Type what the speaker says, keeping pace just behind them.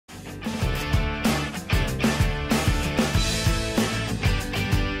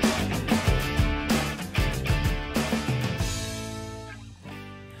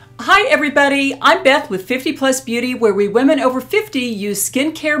Hi everybody, I'm Beth with 50 Plus Beauty, where we women over 50 use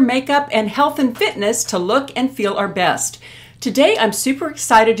skincare, makeup, and health and fitness to look and feel our best. Today I'm super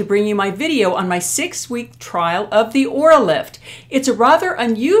excited to bring you my video on my 6-week trial of the Oralift. It's a rather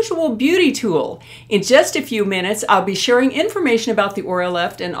unusual beauty tool. In just a few minutes I'll be sharing information about the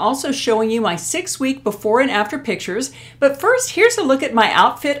Oralift and also showing you my 6-week before and after pictures. But first, here's a look at my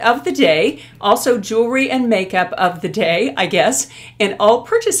outfit of the day, also jewelry and makeup of the day, I guess, and all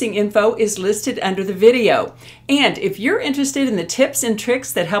purchasing info is listed under the video. And if you're interested in the tips and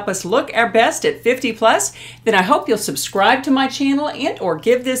tricks that help us look our best at 50 plus, then I hope you'll subscribe to my channel and or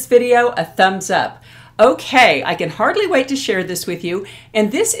give this video a thumbs up. Okay, I can hardly wait to share this with you, and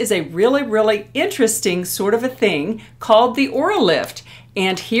this is a really interesting sort of a thing called the Oralift.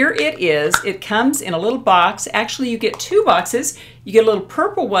 And here it is. It comes in a little box. Actually, you get 2 boxes. You get a little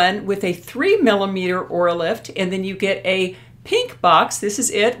purple one with a 3mm Oralift, and then you get a pink box. This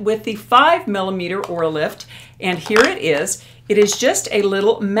is it with the 5mm Oralift, and here it is. It is just a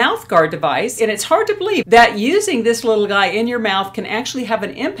little mouth guard device, and it's hard to believe that using this little guy in your mouth can actually have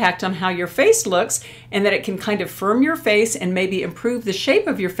an impact on how your face looks, and that it can kind of firm your face and maybe improve the shape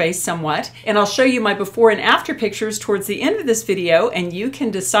of your face somewhat. And I'll show you my before and after pictures towards the end of this video, and you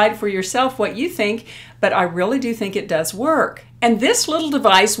can decide for yourself what you think, but I really do think it does work. And this little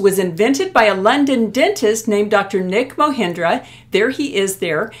device was invented by a London dentist named Dr. Nick Mohindra. There he is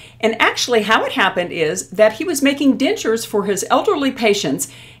there. And actually how it happened is that he was making dentures for his elderly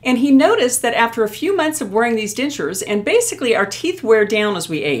patients, and he noticed that after a few months of wearing these dentures, and basically our teeth wear down as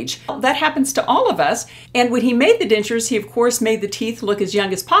we age. That happens to all of us. And when he made the dentures, he of course made the teeth look as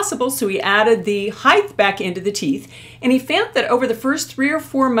young as possible, so he added the height back into the teeth. And he found that over the first 3 or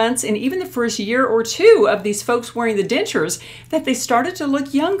 4 months, and even the first year or 2 of these folks wearing the dentures, that they started to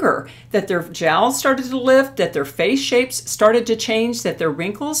look younger, that their jowls started to lift, that their face shapes started to change, that their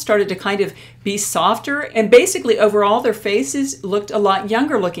wrinkles started to kind of be softer, and basically overall their faces looked a lot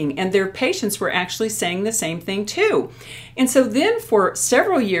younger looking, and their patients were actually saying the same thing too. And so then for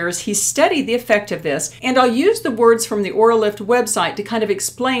several years he studied the effect of this, and I'll use the words from the Oralift website to kind of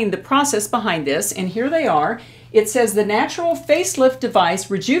explain the process behind this, and here they are. It says the natural facelift device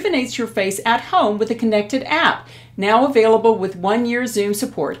rejuvenates your face at home with a connected app, now available with 1-year Zoom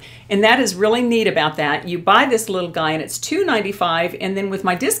support. And that is really neat about that. You buy this little guy and it's $2.95, and then with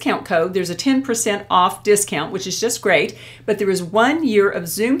my discount code there's a 10% off discount, which is just great. But there is 1 year of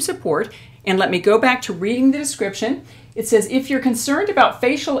Zoom support. And let me go back to reading the description. It says, if you're concerned about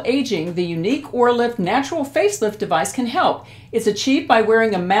facial aging, the unique Oralift natural facelift device can help. It's achieved by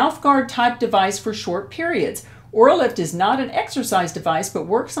wearing a mouthguard type device for short periods. Oralift is not an exercise device, but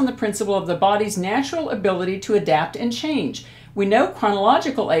works on the principle of the body's natural ability to adapt and change. We know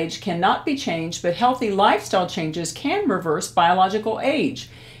chronological age cannot be changed, but healthy lifestyle changes can reverse biological age.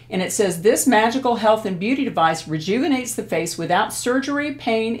 And it says this magical health and beauty device rejuvenates the face without surgery,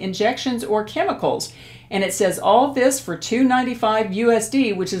 pain, injections, or chemicals. And it says all this for $2.95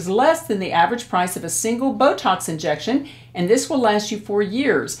 USD, which is less than the average price of a single Botox injection, and this will last you for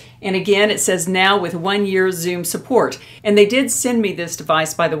years. And again, it says now with 1 year Zoom support. And they did send me this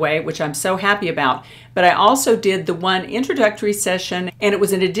device, by the way, which I'm so happy about. But I also did the one introductory session, and it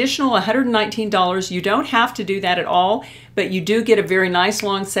was an additional $119. You don't have to do that at all, but you do get a very nice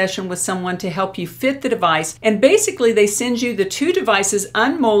long session with someone to help you fit the device. And basically they send you the 2 devices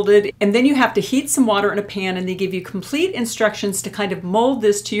unmolded, and then you have to heat some water in a pan, and they give you complete instructions to kind of mold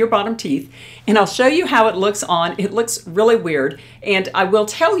this to your bottom teeth. And I'll show you how it looks on. It looks really weird, and I will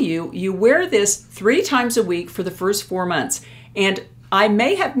tell you, you wear this 3 times a week for the first 4 months. And I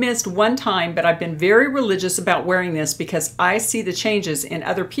may have missed 1 time, but I've been very religious about wearing this because I see the changes in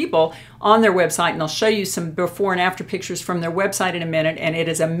other people on their website, and I'll show you some before and after pictures from their website in a minute, and it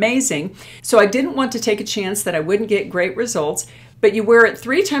is amazing. So I didn't want to take a chance that I wouldn't get great results. But you wear it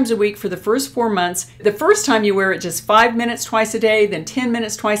 3 times a week for the first 4 months. The first time you wear it just 5 minutes twice a day, then 10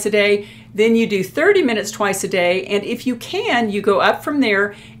 minutes twice a day, then you do 30 minutes twice a day, and if you can, you go up from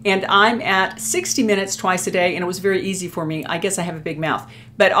there, and I'm at 60 minutes twice a day, and it was very easy for me. I guess I have a big mouth.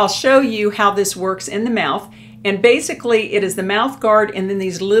 But I'll show you how this works in the mouth, and basically it is the mouth guard and then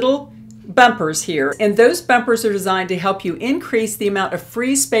these little bumpers here, and those bumpers are designed to help you increase the amount of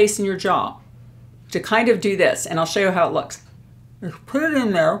free space in your jaw to kind of do this, and I'll show you how it looks. Just put it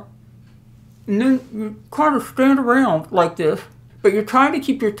in there, and then you kind of stand around like this, but you're trying to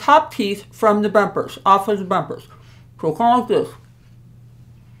keep your top teeth from the bumpers, off of the bumpers. So kind of like this.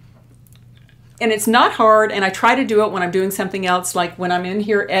 And it's not hard, and I try to do it when I'm doing something else, like when I'm in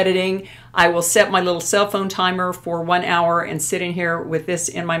here editing, I will set my little cell phone timer for 1 hour and sit in here with this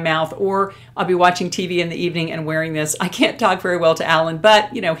in my mouth, or I'll be watching TV in the evening and wearing this. I can't talk very well to Alan,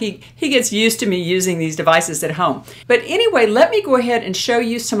 but you know, he gets used to me using these devices at home. But anyway, let me go ahead and show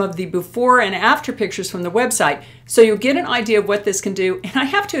you some of the before and after pictures from the website so you'll get an idea of what this can do. And I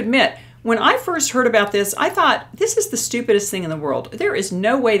have to admit, when I first heard about this, I thought, this is the stupidest thing in the world. There is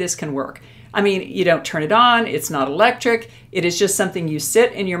no way this can work. I mean, you don't turn it on, it's not electric, it is just something you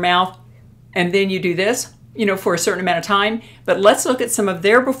sit in your mouth and then you do this, you know, for a certain amount of time. But let's look at some of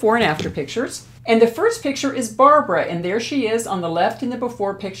their before and after pictures. And the first picture is Barbara, and there she is on the left in the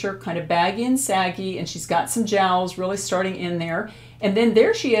before picture, kind of baggy and saggy, and she's got some jowls really starting in there. And then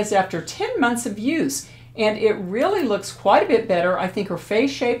there she is after 10 months of use. And it really looks quite a bit better. I think her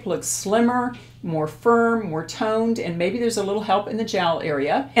face shape looks slimmer, more firm, more toned, and maybe there's a little help in the jowl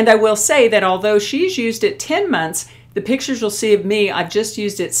area. And I will say that although she's used it 10 months, the pictures you'll see of me, I've just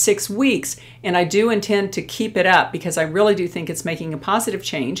used it 6 weeks, and I do intend to keep it up because I really do think it's making a positive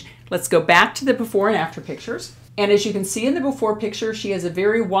change. Let's go back to the before and after pictures. And as you can see in the before picture, she has a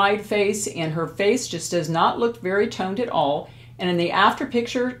very wide face, and her face just does not look very toned at all. And in the after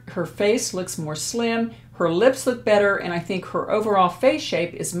picture, her face looks more slim, her lips look better, and I think her overall face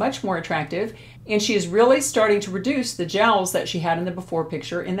shape is much more attractive. And she is really starting to reduce the jowls that she had in the before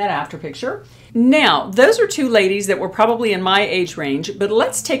picture in that after picture. Now, those are two ladies that were probably in my age range, but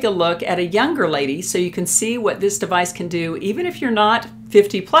let's take a look at a younger lady so you can see what this device can do, even if you're not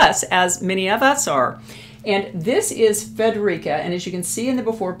 50 plus, as many of us are. And this is Federica, and as you can see in the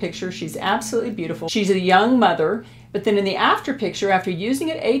before picture, she's absolutely beautiful. She's a young mother, but then in the after picture, after using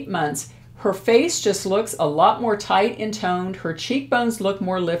it 8 months, her face just looks a lot more tight and toned. Her cheekbones look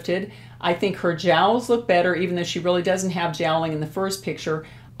more lifted. I think her jowls look better, even though she really doesn't have jowling in the first picture.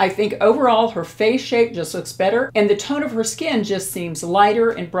 I think overall her face shape just looks better, and the tone of her skin just seems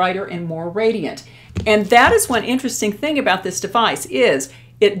lighter and brighter and more radiant. And that is one interesting thing about this device is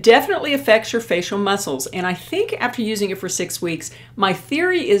it definitely affects your facial muscles. And I think after using it for 6 weeks, my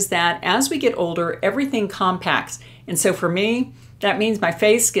theory is that as we get older, everything compacts. And so for me, that means my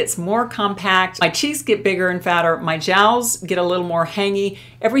face gets more compact, my cheeks get bigger and fatter, my jowls get a little more hangy,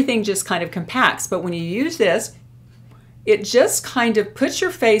 everything just kind of compacts. But when you use this, it just kind of puts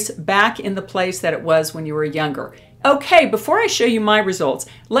your face back in the place that it was when you were younger. Okay, before I show you my results,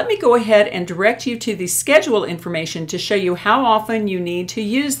 let me go ahead and direct you to the schedule information to show you how often you need to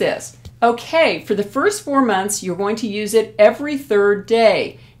use this. Okay, for the first 4 months, you're going to use it every 3rd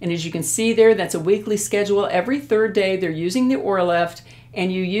day. And as you can see there, that's a weekly schedule. Every 3rd day, they're using the Oralift,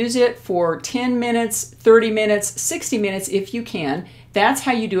 and you use it for 10 minutes, 30 minutes, 60 minutes if you can. That's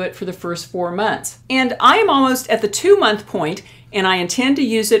how you do it for the first 4 months. And I am almost at the 2-month point, and I intend to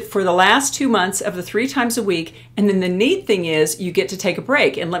use it for the last 2 months of the 3 times a week. And then the neat thing is you get to take a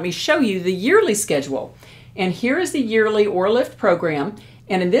break. And let me show you the yearly schedule. And here is the yearly Oralift program.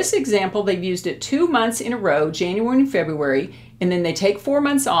 And in this example, they've used it 2 months in a row, January and February, and then they take 4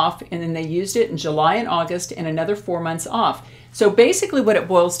 months off, and then they used it in July and August and another 4 months off. So basically what it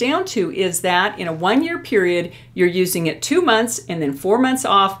boils down to is that in a 1-year period, you're using it 2 months and then 4 months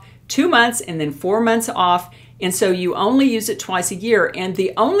off, 2 months and then 4 months off. And so you only use it twice a year. And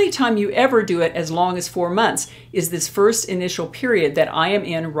the only time you ever do it as long as 4 months is this first initial period that I am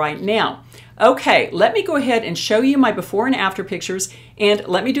in right now. Okay, let me go ahead and show you my before and after pictures. And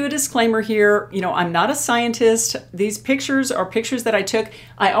let me do a disclaimer here. You know, I'm not a scientist. These pictures are pictures that I took.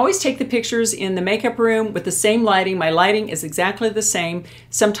 I always take the pictures in the makeup room with the same lighting. My lighting is exactly the same.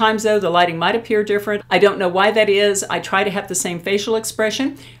 Sometimes though, the lighting might appear different. I don't know why that is. I try to have the same facial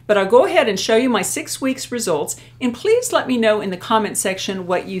expression, but I'll go ahead and show you my 6 weeks results. And please let me know in the comment section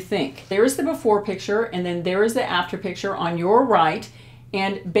what you think. There's the before picture, and then there is the after picture on your right.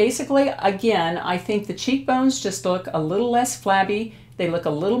 And basically, again, I think the cheekbones just look a little less flabby. They look a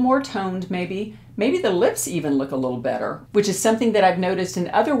little more toned maybe. Maybe the lips even look a little better, which is something that I've noticed in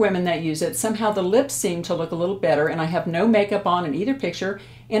other women that use it. Somehow the lips seem to look a little better, and I have no makeup on in either picture.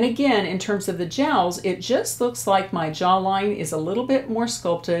 And again, in terms of the jowls, it just looks like my jawline is a little bit more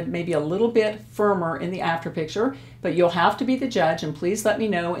sculpted, maybe a little bit firmer in the after picture, but you'll have to be the judge, and please let me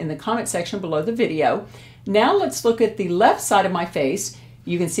know in the comment section below the video. Now let's look at the left side of my face.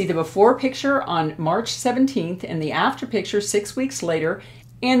 You can see the before picture on March 17th and the after picture 6 weeks later.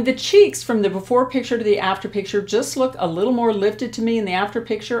 And the cheeks from the before picture to the after picture just look a little more lifted to me in the after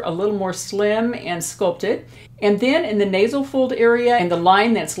picture, a little more slim and sculpted. And then in the nasal fold area and the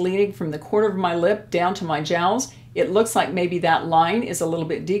line that's leading from the corner of my lip down to my jowls, It looks like maybe that line is a little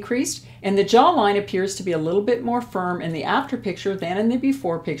bit decreased, and the jawline appears to be a little bit more firm in the after picture than in the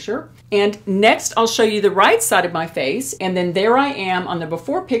before picture. And next I'll show you the right side of my face, and then there I am on the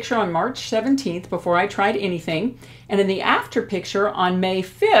before picture on March 17th before I tried anything, and in the after picture on May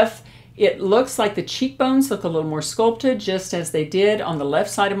 5th, it looks like the cheekbones look a little more sculpted, just as they did on the left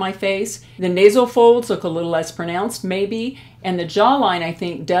side of my face. The nasal folds look a little less pronounced, maybe, and the jawline, I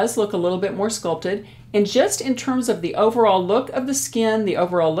think, does look a little bit more sculpted. And just in terms of the overall look of the skin, the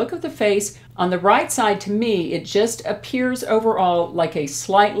overall look of the face, on the right side, to me, it just appears overall like a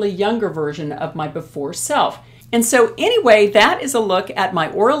slightly younger version of my before self. And so anyway, that is a look at my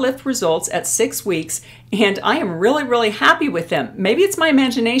Oralift results at 6 weeks, and I am really, really happy with them. Maybe it's my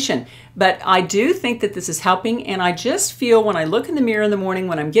imagination, but I do think that this is helping, and I just feel when I look in the mirror in the morning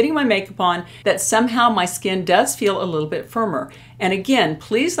when I'm getting my makeup on that somehow my skin does feel a little bit firmer. And again,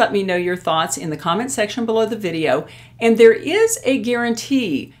 please let me know your thoughts in the comment section below the video. And there is a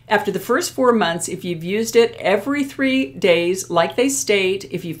guarantee after the first 4 months, if you've used it every 3 days, like they state,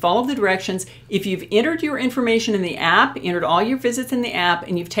 if you follow the directions, if you've entered your information in the app, entered all your visits in the app,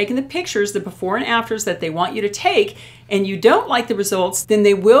 and you've taken the pictures, the before and afters that they want you to take, and you don't like the results, then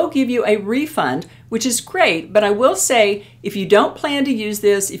they will give you a refund, which is great. But I will say, if you don't plan to use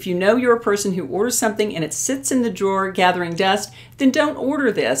this, if you know you're a person who orders something and it sits in the drawer gathering dust, then don't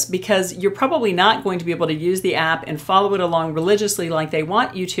order this, because you're probably not going to be able to use the app and follow it along religiously like they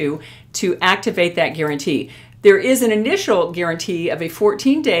want you to activate that guarantee. There is an initial guarantee of a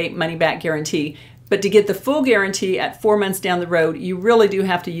 14-day money-back guarantee, but to get the full guarantee at 4 months down the road, you really do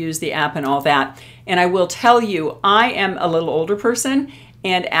have to use the app and all that. And I will tell you, I am a little older person,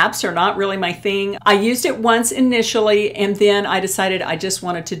 and apps are not really my thing. I used it once initially, and then I decided I just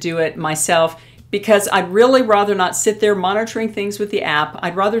wanted to do it myself, because I'd really rather not sit there monitoring things with the app.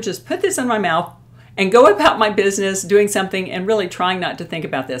 I'd rather just put this in my mouth and go about my business doing something and really trying not to think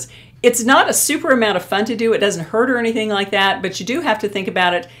about this. It's not a super amount of fun to do. It doesn't hurt or anything like that, but you do have to think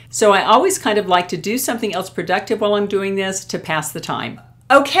about it. So I always kind of like to do something else productive while I'm doing this to pass the time.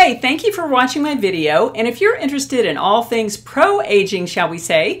 Okay, thank you for watching my video. And if you're interested in all things pro-aging, shall we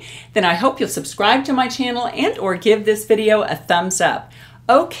say, then I hope you'll subscribe to my channel and or give this video a thumbs up.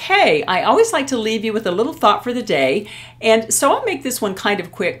 Okay, I always like to leave you with a little thought for the day, and so I'll make this one kind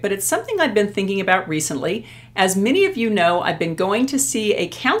of quick, but it's something I've been thinking about recently. As many of you know, I've been going to see a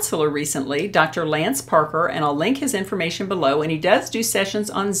counselor recently, Dr. Lance Parker, and I'll link his information below, and he does do sessions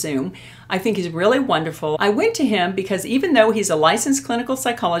on Zoom. I think he's really wonderful. I went to him because even though he's a licensed clinical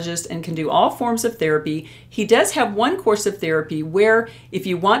psychologist and can do all forms of therapy, he does have one course of therapy where if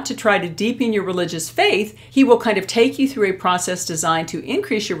you want to try to deepen your religious faith, he will kind of take you through a process designed to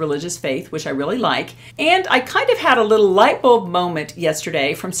increase your religious faith, which I really like. And I kind of had a little light bulb moment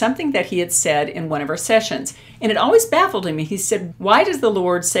yesterday from something that he had said in one of our sessions. And it always baffled him. He said, why does the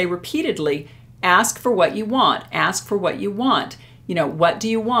Lord say repeatedly, ask for what you want, ask for what you want? You know, what do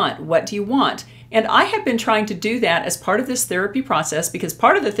you want? What do you want? And I have been trying to do that as part of this therapy process, because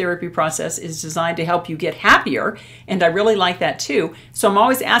part of the therapy process is designed to help you get happier, and I really like that too. So I'm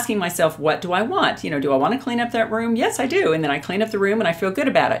always asking myself, what do I want? You know, do I want to clean up that room? Yes, I do. And then I clean up the room and I feel good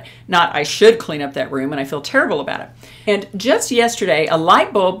about it. Not I should clean up that room and I feel terrible about it. And just yesterday, a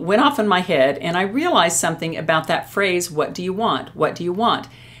light bulb went off in my head, and I realized something about that phrase, what do you want? What do you want?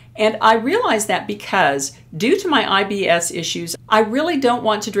 And I realized that because due to my IBS issues, I really don't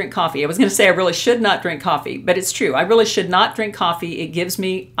want to drink coffee. I was going to say I really should not drink coffee, but it's true. I really should not drink coffee. It gives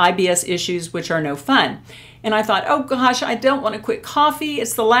me IBS issues, which are no fun. And I thought, oh gosh, I don't want to quit coffee.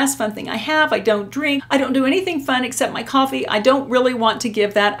 It's the last fun thing I have. I don't drink. I don't do anything fun except my coffee. I don't really want to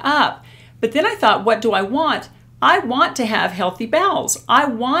give that up. But then I thought, what do I want? I want to have healthy bowels. I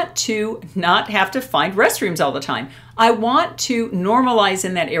want to not have to find restrooms all the time. I want to normalize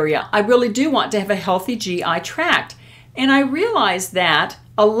in that area. I really do want to have a healthy GI tract. And I realized that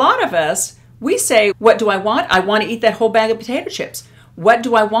a lot of us, we say, what do I want? I want to eat that whole bag of potato chips. What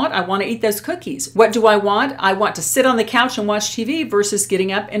do I want? I want to eat those cookies. What do I want? I want to sit on the couch and watch TV versus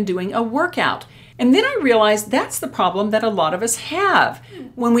getting up and doing a workout. And then I realized that's the problem that a lot of us have.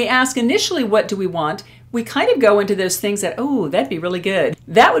 When we ask initially, what do we want? We kind of go into those things that, oh, that'd be really good.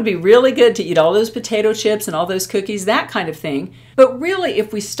 That would be really good to eat all those potato chips and all those cookies, that kind of thing. But really,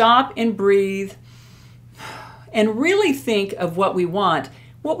 if we stop and breathe and really think of what we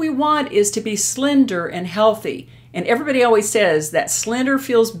want is to be slender and healthy. And everybody always says that slender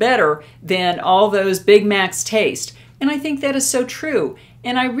feels better than all those Big Macs taste. And I think that is so true.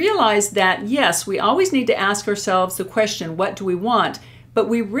 And I realized that, yes, we always need to ask ourselves the question, what do we want? But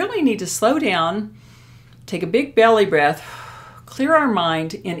we really need to slow down, take a big belly breath, clear our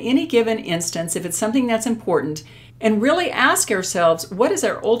mind in any given instance if it's something that's important, and really ask ourselves, what is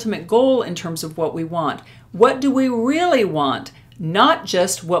our ultimate goal in terms of what we want? What do we really want? Not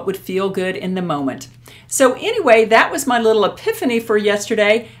just what would feel good in the moment. So anyway, that was my little epiphany for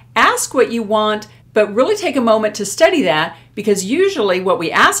yesterday. Ask what you want, but really take a moment to study that, because usually what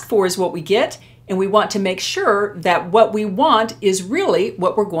we ask for is what we get, and we want to make sure that what we want is really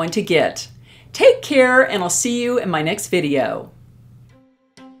what we're going to get. Take care, and I'll see you in my next video.